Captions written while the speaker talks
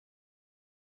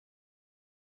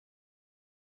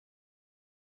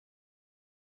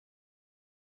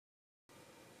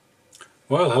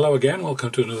Well, hello again,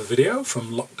 welcome to another video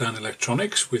from Lockdown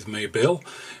Electronics with me, Bill,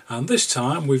 and this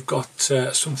time we've got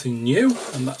something new,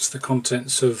 and that's the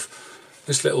contents of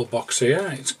this little box here.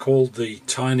 It's called the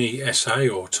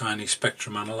TinySA or Tiny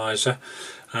Spectrum Analyzer,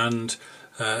 and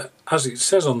as it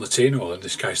says on the tin, or in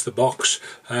this case the box,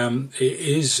 it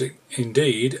is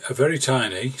indeed a very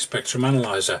tiny spectrum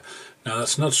analyzer. Now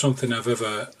that's not something I've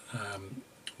ever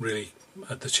really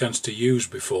had the chance to use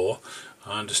before.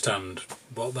 I understand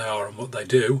what they are and what they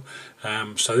do,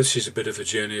 so this is a bit of a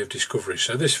journey of discovery.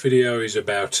 So this video is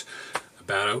about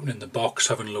opening the box,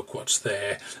 having a look what's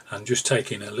there, and just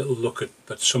taking a little look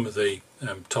at some of the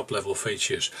top level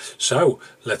features. So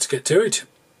let's get to it.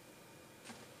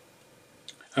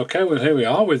 Okay, well here we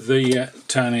are with the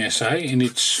TinySA, and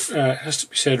it's has to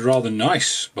be said, rather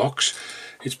nice box.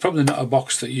 It's probably not a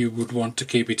box that you would want to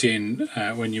keep it in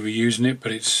when you were using it,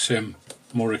 but it's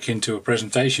more akin to a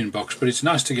presentation box, but it's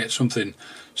nice to get something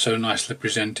so nicely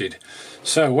presented.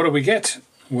 So what do we get?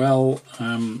 Well,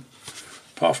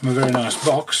 apart from a very nice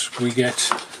box, we get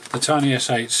the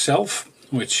TinySA itself,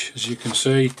 which, as you can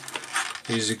see,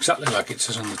 is exactly like it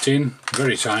says on the tin,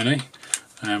 very tiny.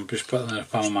 Just put it in the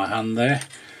palm of my hand there,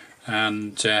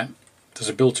 and there's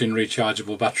a built-in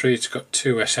rechargeable battery. It's got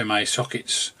two SMA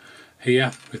sockets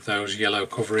here with those yellow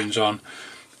coverings on.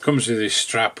 Comes with this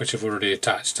strap which I've already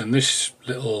attached, and this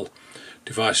little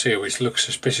device here, which looks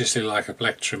suspiciously like a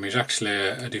plectrum, is actually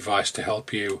a device to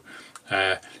help you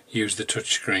use the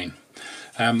touch screen.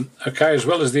 Okay, as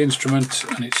well as the instrument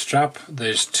and its strap,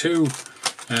 there's two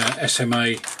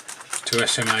SMA to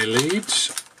SMA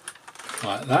leads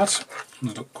like that.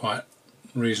 They look quite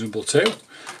reasonable too.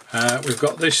 We've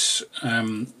got this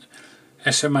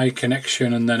SMA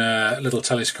connection and then a little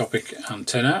telescopic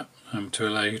antenna to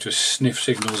allow you to sniff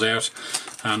signals out,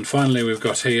 and finally we've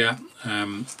got here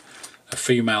a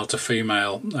female to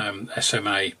female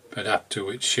SMA adapter,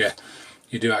 which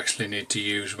you do actually need to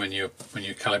use when you're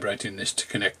calibrating this to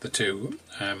connect the two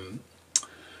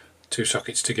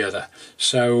sockets together.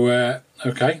 So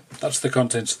okay, that's the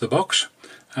contents of the box.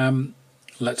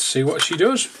 Let's see what she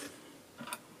does.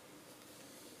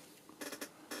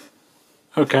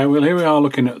 Okay, well here we are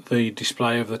looking at the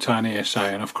display of the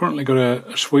TinySA, and I've currently got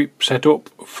a sweep set up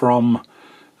from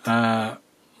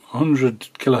 100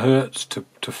 kilohertz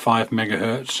to 5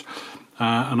 megahertz,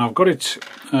 and I've got it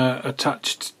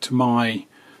attached to my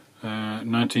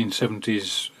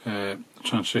 1970s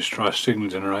transistorized signal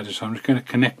generator. So I'm just going to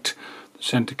connect the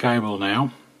center cable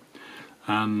now,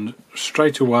 and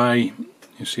straight away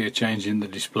you see a change in the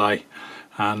display,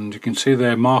 and you can see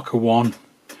there marker 1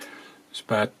 is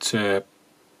about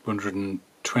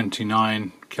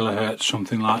 129 kilohertz,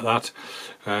 something like that.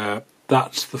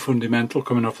 That's the fundamental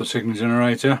coming off the signal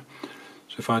generator.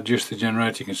 So if I adjust the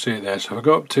generator, you can see it there. So if I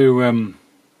go up to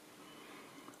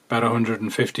about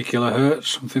 150 kilohertz,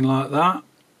 something like that,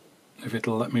 if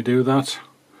it'll let me do that.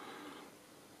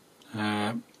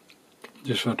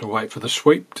 Just have to wait for the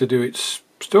sweep to do its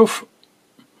stuff.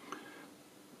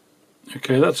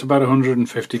 Okay, that's about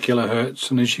 150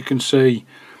 kilohertz, and as you can see,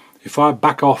 if I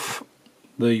back off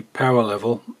the power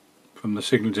level from the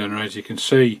signal generator, you can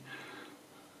see,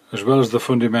 as well as the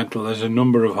fundamental, there's a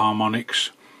number of harmonics,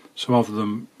 some of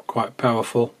them quite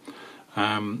powerful,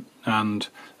 and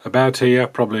about here,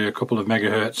 probably a couple of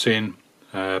megahertz in,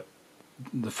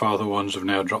 the farther ones have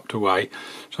now dropped away.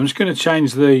 So I'm just going to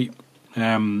change the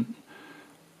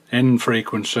end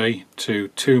frequency to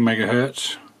 2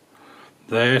 megahertz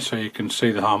there, so you can see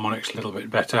the harmonics a little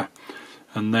bit better,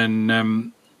 and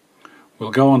then we'll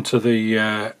go on to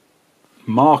the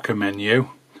marker menu,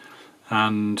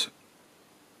 and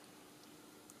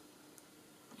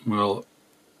we'll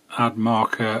add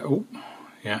marker. Oh,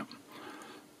 yeah.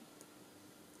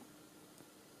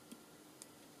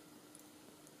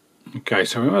 Okay,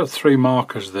 so we've got 3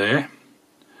 markers there,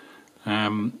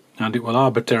 and it will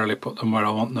arbitrarily put them where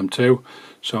I want them to.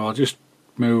 So I'll just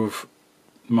move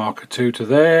marker 2 to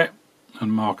there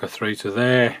and marker 3 to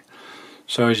there.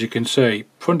 So as you can see,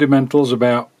 fundamentals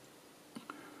about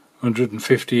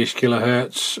 150-ish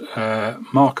kilohertz.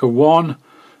 Marker 1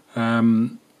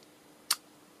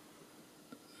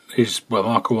 is, well,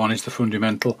 marker 1 is the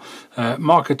fundamental.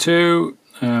 Marker 2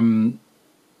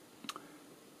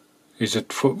 is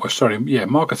at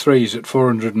marker 3 is at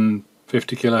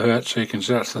 450 kilohertz. So you can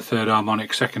see that's the third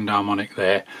harmonic, second harmonic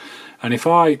there. And if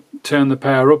I turn the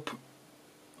power up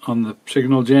on the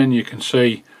signal gen, you can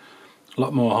see a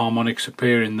lot more harmonics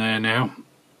appearing there now.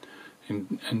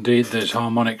 Indeed, there's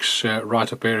harmonics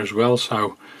right up here as well.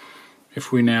 So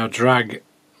if we now drag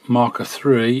marker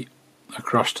 3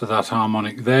 across to that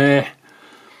harmonic there,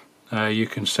 you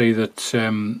can see that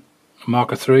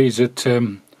marker 3 is at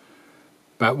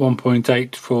about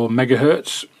 1.84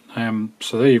 megahertz.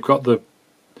 So there you've got the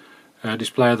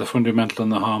display of the fundamental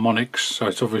and the harmonics, so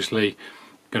it's obviously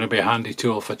going to be a handy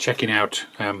tool for checking out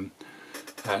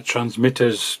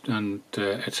transmitters and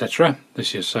etc.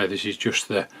 This is just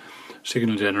the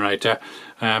signal generator.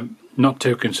 Not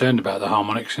too concerned about the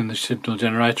harmonics in the signal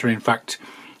generator. In fact,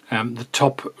 the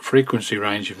top frequency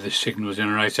range of this signal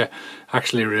generator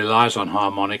actually relies on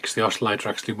harmonics. The oscillator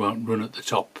actually won't run at the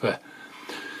top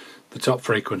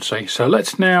frequency. So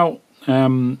let's now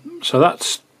so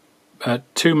that's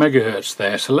 2 megahertz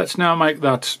there. So let's now make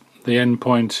that the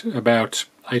endpoint about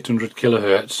 800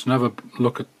 kilohertz and have a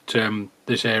look at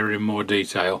this area in more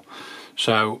detail.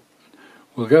 So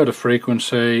we'll go to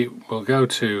frequency, we'll go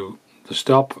to the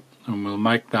stop, and we'll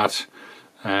make that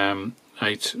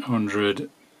 800k.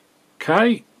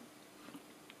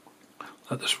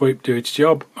 Let the sweep do its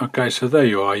job. Okay, so there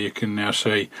you are. You can now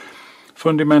see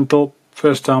fundamental,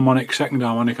 first harmonic, second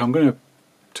harmonic. I'm going to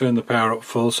turn the power up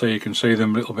full so you can see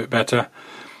them a little bit better,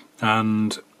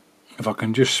 and if I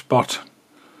can just spot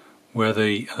where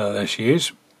there she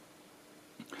is.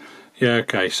 Yeah,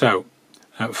 okay, so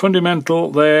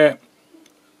fundamental there,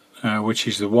 which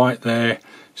is the white there,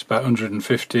 it's about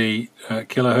 150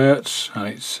 kilohertz, and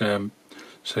it's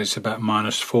so it's about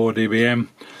 -4 dBm.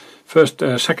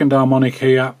 Second harmonic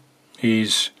here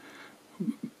is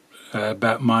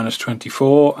about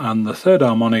 -24, and the third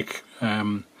harmonic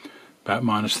about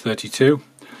 -32.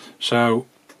 So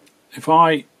if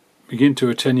I begin to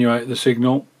attenuate the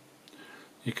signal,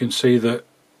 you can see that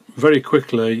very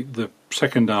quickly the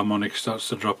second harmonic starts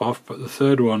to drop off, but the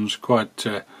third one's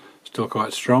still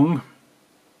quite strong.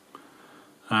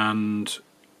 And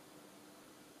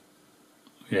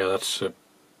yeah, that's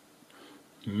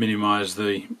minimise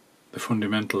the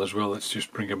fundamental as well. Let's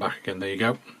just bring it back again. There you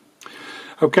go.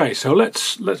 Okay, so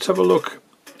let's have a look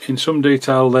in some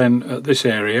detail then at this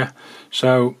area.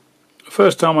 So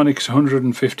first harmonic is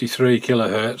 153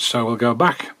 kilohertz, so we'll go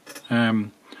back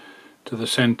to the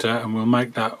centre and we'll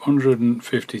make that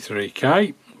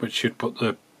 153k, which should put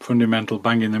the fundamental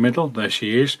bang in the middle. There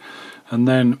she is. And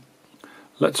then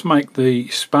let's make the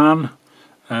span,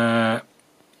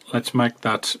 let's make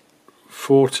that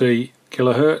 40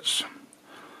 kilohertz.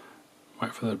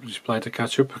 Wait for the display to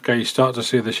catch up. Okay, you start to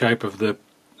see the shape of the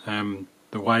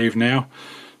wave now.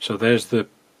 So there's the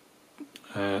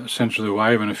centre of the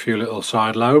wave and a few little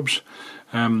side lobes.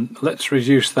 Let's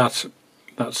reduce that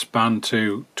span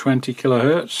to 20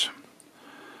 kilohertz.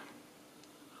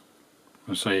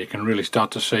 And so you can really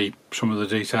start to see some of the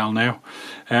detail now.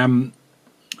 And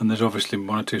there's obviously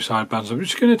one or two side bands. I'm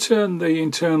just going to turn the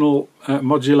internal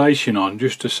modulation on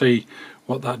just to see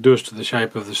what that does to the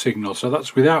shape of the signal. So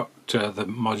that's without the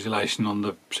modulation on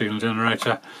the signal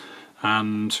generator,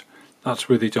 and that's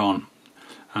with it on.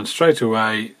 And straight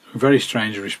away, very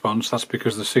strange response. That's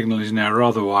because the signal is now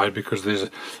rather wide because there's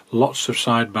lots of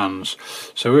side bands.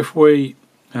 So if we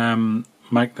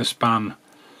make the span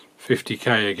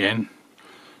 50k again,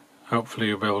 hopefully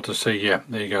you'll be able to see, yeah,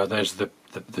 there you go, there's the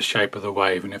shape of the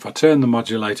wave. And if I turn the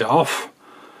modulator off,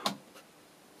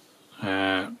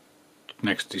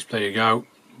 next display you go,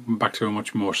 back to a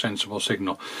much more sensible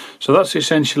signal. So that's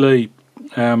essentially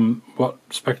what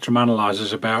Spectrum Analyzer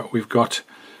is about. We've got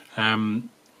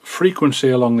frequency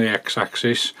along the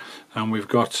x-axis, and we've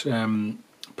got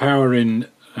power in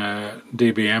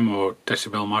dBm or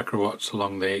decibel microwatts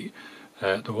along the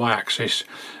y-axis,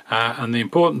 and the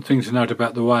important thing to note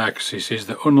about the y-axis is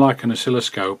that unlike an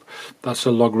oscilloscope, that's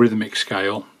a logarithmic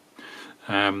scale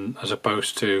as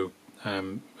opposed to a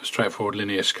straightforward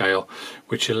linear scale,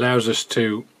 which allows us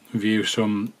to view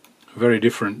some very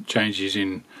different changes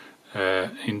in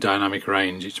dynamic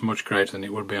range. It's much greater than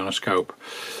it would be on a scope.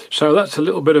 So that's a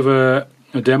little bit of a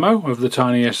demo of the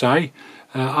TinySA.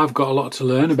 I've got a lot to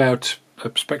learn about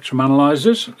spectrum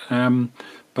analyzers,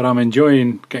 but I'm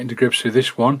enjoying getting to grips with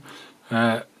this one.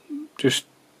 Just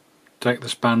take the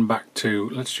span back to,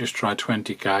 let's just try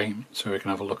 20k so we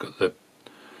can have a look at the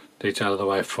detail of the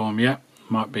waveform. Yeah,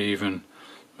 might be even,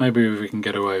 maybe we can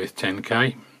get away with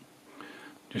 10k.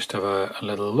 Just have a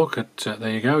little look at,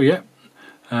 there you go, yeah.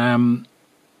 And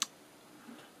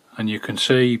you can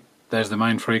see there's the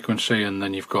main frequency, and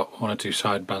then you've got one or two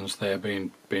side bands there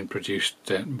being produced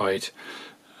by it.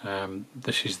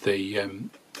 This is the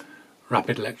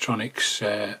Rapid Electronics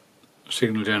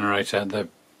signal generator. The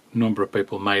number of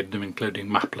people made them, including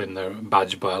Maplin. They're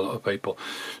badged by a lot of people.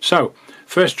 So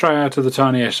first try out of the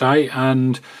TinySA,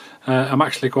 and I'm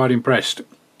actually quite impressed.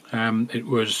 It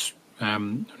was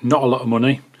not a lot of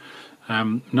money,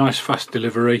 nice fast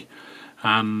delivery,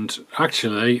 and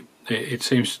actually it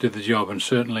seems to do the job. And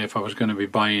certainly if I was going to be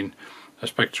buying a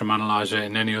spectrum analyzer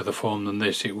in any other form than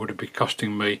this, it would be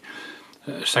costing me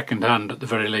second hand at the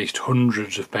very least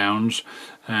hundreds of pounds,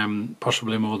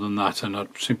 possibly more than that, and I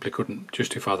simply couldn't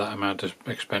justify that amount of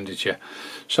expenditure.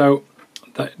 So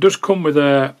that does come with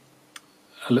a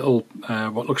little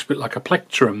what looks a bit like a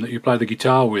plectrum that you play the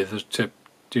guitar with to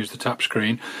use the tap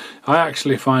screen. I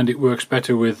actually find it works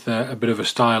better with a bit of a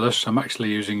stylus. I'm actually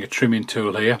using a trimming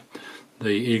tool here. The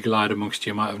eagle-eyed amongst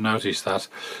you might have noticed that,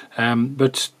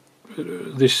 but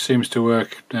this seems to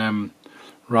work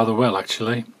rather well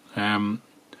actually.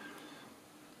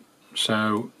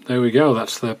 So there we go.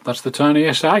 That's the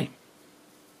TinySA.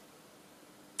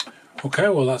 Okay,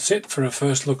 well that's it for a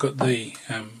first look at the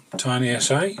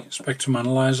TinySA spectrum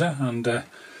analyzer, and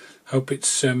hope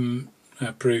it's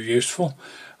proved useful.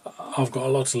 I've got a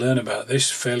lot to learn about this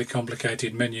fairly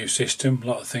complicated menu system, a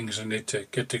lot of things I need to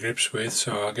get to grips with,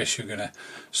 so I guess you're going to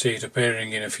see it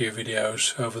appearing in a few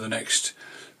videos over the next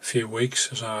few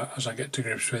weeks as I get to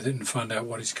grips with it and find out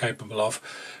what it's capable of.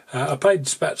 I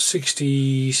paid about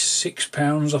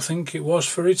 £66 I think it was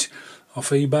for it off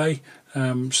eBay,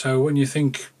 so when you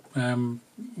think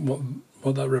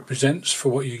what that represents for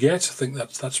what you get, I think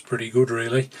that's pretty good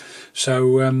really.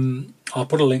 So I'll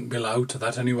put a link below to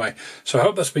that anyway. So I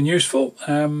hope that's been useful.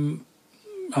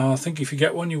 I think if you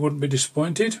get one you wouldn't be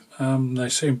disappointed. They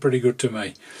seem pretty good to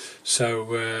me.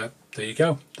 So there you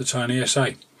go, the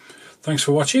TinySA. Thanks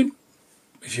for watching.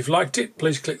 If you've liked it,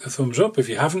 please click the thumbs up. If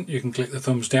you haven't, you can click the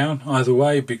thumbs down. Either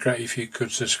way, it'd be great if you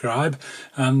could subscribe,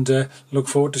 and look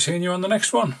forward to seeing you on the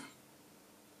next one.